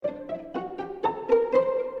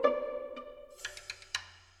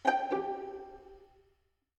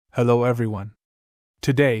Hello everyone.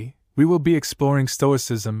 Today, we will be exploring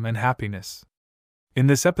Stoicism and happiness. In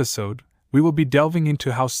this episode, we will be delving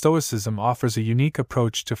into how Stoicism offers a unique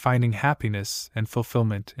approach to finding happiness and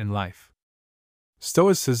fulfillment in life.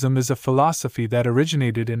 Stoicism is a philosophy that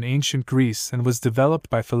originated in ancient Greece and was developed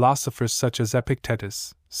by philosophers such as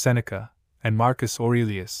Epictetus, Seneca, and Marcus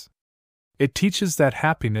Aurelius. It teaches that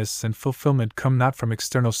happiness and fulfillment come not from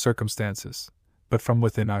external circumstances, but from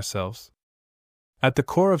within ourselves. At the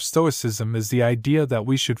core of Stoicism is the idea that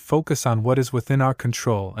we should focus on what is within our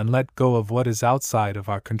control and let go of what is outside of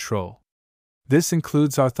our control. This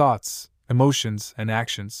includes our thoughts, emotions, and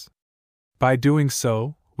actions. By doing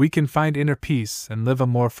so, we can find inner peace and live a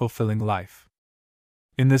more fulfilling life.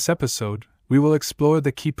 In this episode, we will explore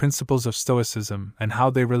the key principles of Stoicism and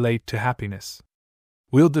how they relate to happiness.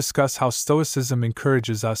 We'll discuss how Stoicism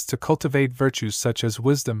encourages us to cultivate virtues such as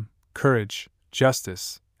wisdom, courage,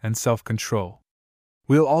 justice, and self-control.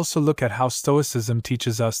 We'll also look at how Stoicism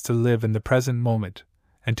teaches us to live in the present moment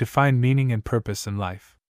and to find meaning and purpose in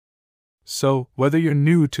life. So, whether you're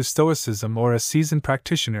new to Stoicism or a seasoned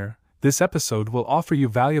practitioner, this episode will offer you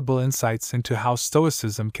valuable insights into how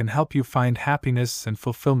Stoicism can help you find happiness and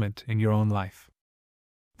fulfillment in your own life.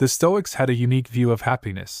 The Stoics had a unique view of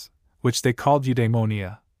happiness, which they called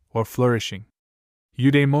eudaimonia, or flourishing.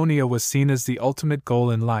 Eudaimonia was seen as the ultimate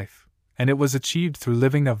goal in life, and it was achieved through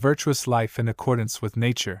living a virtuous life in accordance with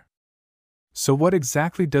nature. So what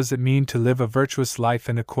exactly does it mean to live a virtuous life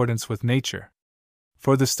in accordance with nature?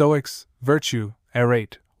 For the Stoics, virtue,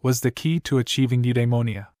 errate, was the key to achieving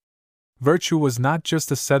eudaimonia. Virtue was not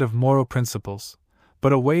just a set of moral principles,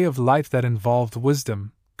 but a way of life that involved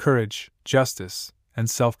wisdom, courage, justice,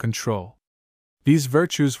 and self-control. These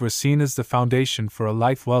virtues were seen as the foundation for a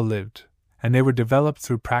life well lived, and they were developed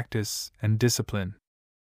through practice and discipline.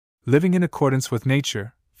 Living in accordance with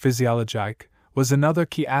nature, physiologic, was another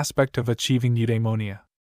key aspect of achieving eudaimonia.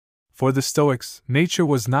 For the Stoics, nature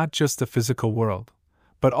was not just the physical world,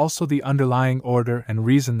 but also the underlying order and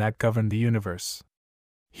reason that governed the universe.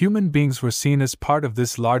 Human beings were seen as part of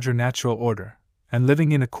this larger natural order, and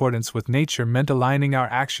living in accordance with nature meant aligning our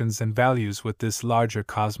actions and values with this larger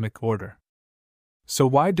cosmic order. So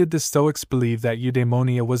why did the Stoics believe that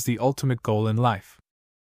eudaimonia was the ultimate goal in life?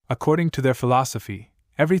 According to their philosophy,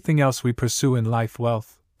 everything else we pursue in life,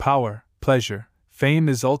 wealth, power, pleasure, fame,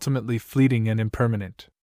 is ultimately fleeting and impermanent.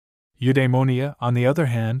 Eudaimonia, on the other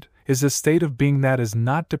hand, is a state of being that is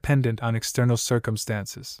not dependent on external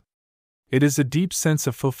circumstances. It is a deep sense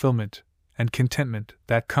of fulfillment and contentment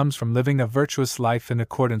that comes from living a virtuous life in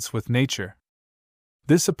accordance with nature.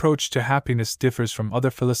 This approach to happiness differs from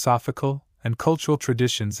other philosophical and cultural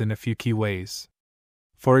traditions in a few key ways.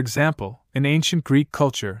 For example, in ancient Greek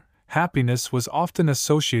culture, happiness was often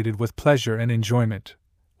associated with pleasure and enjoyment,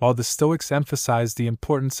 while the Stoics emphasized the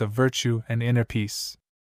importance of virtue and inner peace.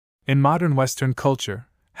 In modern Western culture,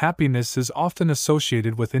 happiness is often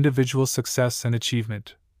associated with individual success and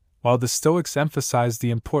achievement, while the Stoics emphasize the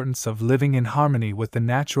importance of living in harmony with the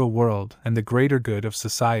natural world and the greater good of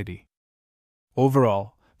society.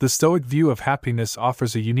 Overall, the Stoic view of happiness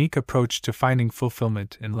offers a unique approach to finding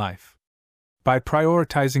fulfillment in life. By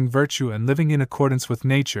prioritizing virtue and living in accordance with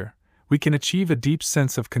nature, we can achieve a deep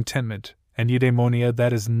sense of contentment and eudaimonia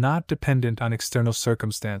that is not dependent on external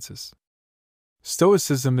circumstances.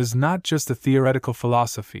 Stoicism is not just a theoretical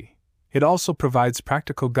philosophy, it also provides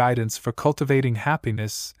practical guidance for cultivating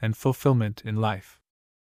happiness and fulfillment in life.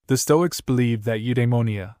 The Stoics believed that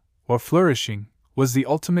eudaimonia, or flourishing, was the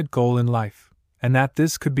ultimate goal in life, and that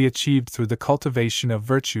this could be achieved through the cultivation of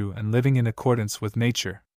virtue and living in accordance with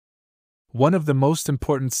nature. One of the most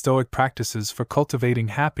important Stoic practices for cultivating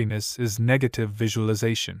happiness is negative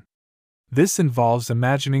visualization. This involves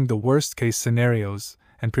imagining the worst-case scenarios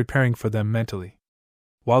and preparing for them mentally.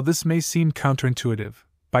 While this may seem counterintuitive,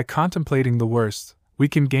 by contemplating the worst, we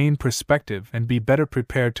can gain perspective and be better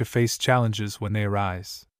prepared to face challenges when they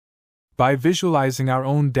arise. By visualizing our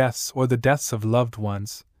own deaths or the deaths of loved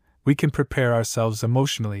ones, we can prepare ourselves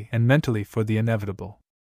emotionally and mentally for the inevitable.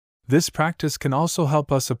 This practice can also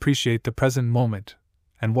help us appreciate the present moment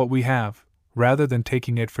and what we have, rather than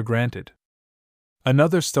taking it for granted.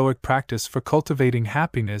 Another Stoic practice for cultivating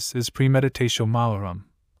happiness is premeditatio malorum,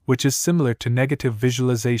 which is similar to negative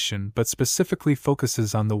visualization but specifically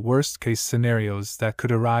focuses on the worst-case scenarios that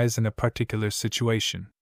could arise in a particular situation.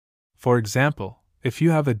 For example, if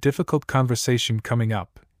you have a difficult conversation coming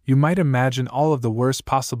up, you might imagine all of the worst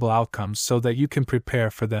possible outcomes so that you can prepare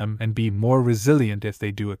for them and be more resilient if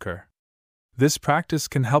they do occur. This practice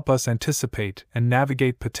can help us anticipate and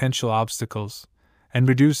navigate potential obstacles and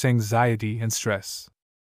reduce anxiety and stress.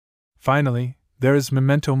 Finally, there is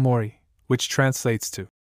memento mori, which translates to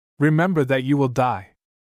Remember that you will die.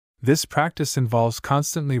 This practice involves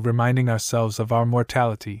constantly reminding ourselves of our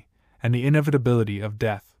mortality and the inevitability of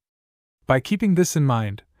death. By keeping this in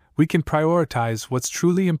mind, we can prioritize what's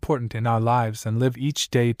truly important in our lives and live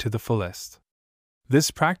each day to the fullest.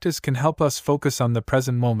 This practice can help us focus on the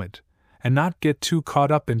present moment and not get too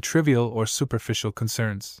caught up in trivial or superficial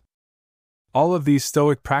concerns. All of these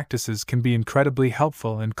Stoic practices can be incredibly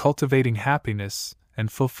helpful in cultivating happiness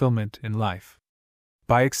and fulfillment in life.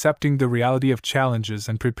 By accepting the reality of challenges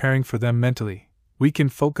and preparing for them mentally, we can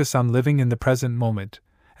focus on living in the present moment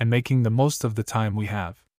and making the most of the time we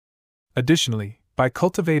have. Additionally, by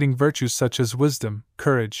cultivating virtues such as wisdom,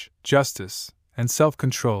 courage, justice, and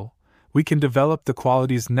self-control, we can develop the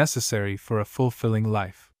qualities necessary for a fulfilling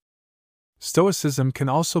life. Stoicism can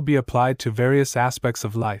also be applied to various aspects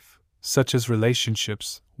of life, such as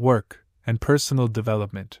relationships, work, and personal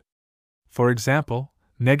development. For example,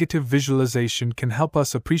 negative visualization can help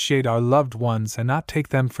us appreciate our loved ones and not take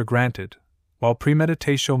them for granted, while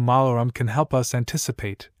premeditatio malorum can help us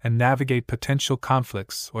anticipate and navigate potential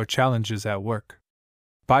conflicts or challenges at work.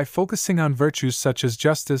 By focusing on virtues such as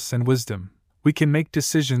justice and wisdom, we can make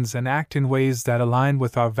decisions and act in ways that align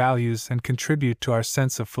with our values and contribute to our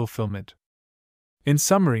sense of fulfillment. In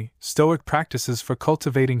summary, Stoic practices for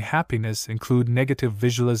cultivating happiness include negative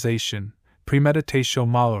visualization, premeditatio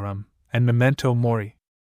malorum, and memento mori.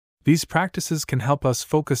 These practices can help us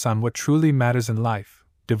focus on what truly matters in life,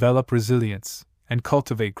 develop resilience, and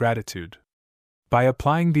cultivate gratitude. By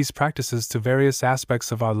applying these practices to various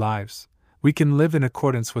aspects of our lives, we can live in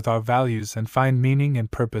accordance with our values and find meaning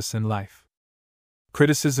and purpose in life.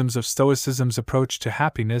 Criticisms of Stoicism's approach to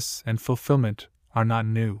happiness and fulfillment are not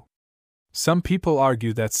new. Some people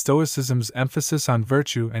argue that Stoicism's emphasis on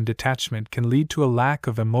virtue and detachment can lead to a lack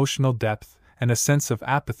of emotional depth and a sense of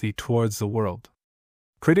apathy towards the world.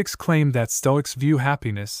 Critics claim that Stoics view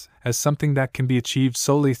happiness as something that can be achieved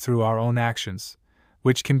solely through our own actions,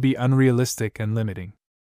 which can be unrealistic and limiting.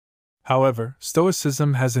 However,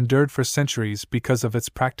 Stoicism has endured for centuries because of its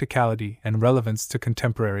practicality and relevance to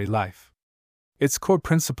contemporary life. Its core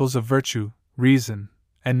principles of virtue, reason,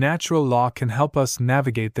 and natural law can help us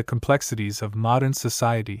navigate the complexities of modern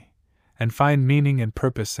society and find meaning and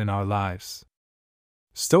purpose in our lives.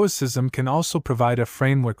 Stoicism can also provide a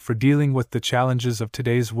framework for dealing with the challenges of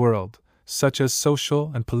today's world, such as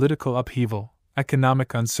social and political upheaval,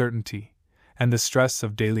 economic uncertainty, and the stress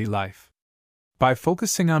of daily life. By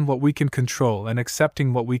focusing on what we can control and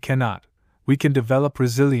accepting what we cannot, we can develop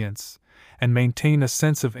resilience and maintain a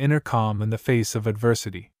sense of inner calm in the face of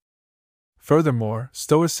adversity. Furthermore,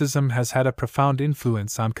 Stoicism has had a profound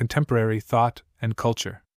influence on contemporary thought and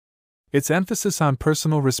culture. Its emphasis on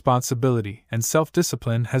personal responsibility and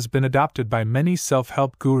self-discipline has been adopted by many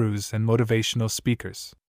self-help gurus and motivational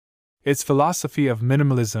speakers. Its philosophy of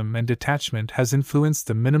minimalism and detachment has influenced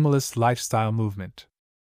the minimalist lifestyle movement.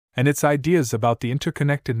 And its ideas about the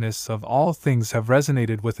interconnectedness of all things have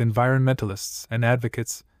resonated with environmentalists and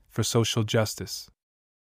advocates for social justice.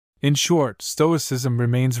 In short, Stoicism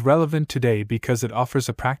remains relevant today because it offers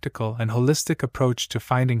a practical and holistic approach to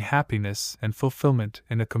finding happiness and fulfillment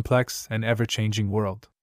in a complex and ever-changing world.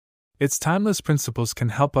 Its timeless principles can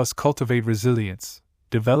help us cultivate resilience,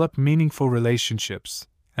 develop meaningful relationships,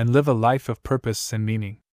 and live a life of purpose and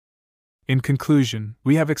meaning. In conclusion,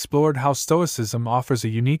 we have explored how Stoicism offers a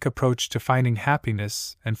unique approach to finding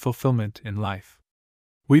happiness and fulfillment in life.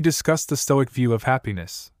 We discussed the Stoic view of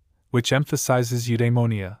happiness, which emphasizes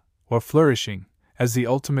eudaimonia, or flourishing, as the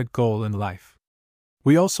ultimate goal in life.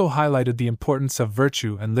 We also highlighted the importance of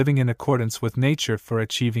virtue and living in accordance with nature for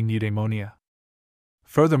achieving eudaimonia.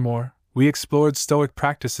 Furthermore, we explored Stoic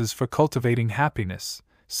practices for cultivating happiness,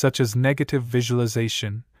 such as negative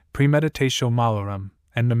visualization, premeditatio malorum,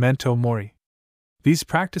 and memento mori. These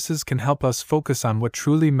practices can help us focus on what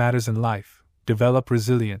truly matters in life, develop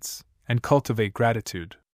resilience, and cultivate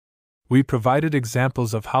gratitude. We provided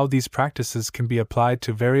examples of how these practices can be applied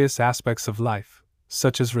to various aspects of life,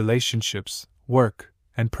 such as relationships, work,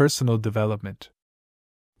 and personal development.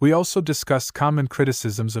 We also discussed common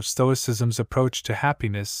criticisms of Stoicism's approach to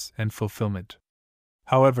happiness and fulfillment.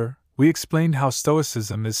 However, we explained how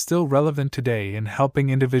Stoicism is still relevant today in helping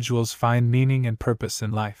individuals find meaning and purpose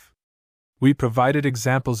in life. We provided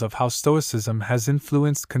examples of how Stoicism has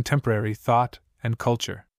influenced contemporary thought and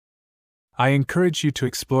culture. I encourage you to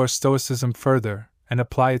explore Stoicism further and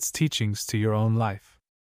apply its teachings to your own life.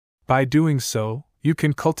 By doing so, you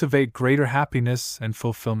can cultivate greater happiness and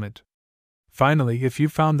fulfillment. Finally, if you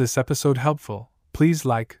found this episode helpful, please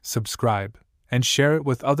like, subscribe, and share it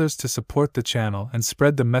with others to support the channel and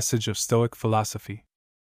spread the message of Stoic philosophy.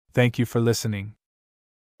 Thank you for listening.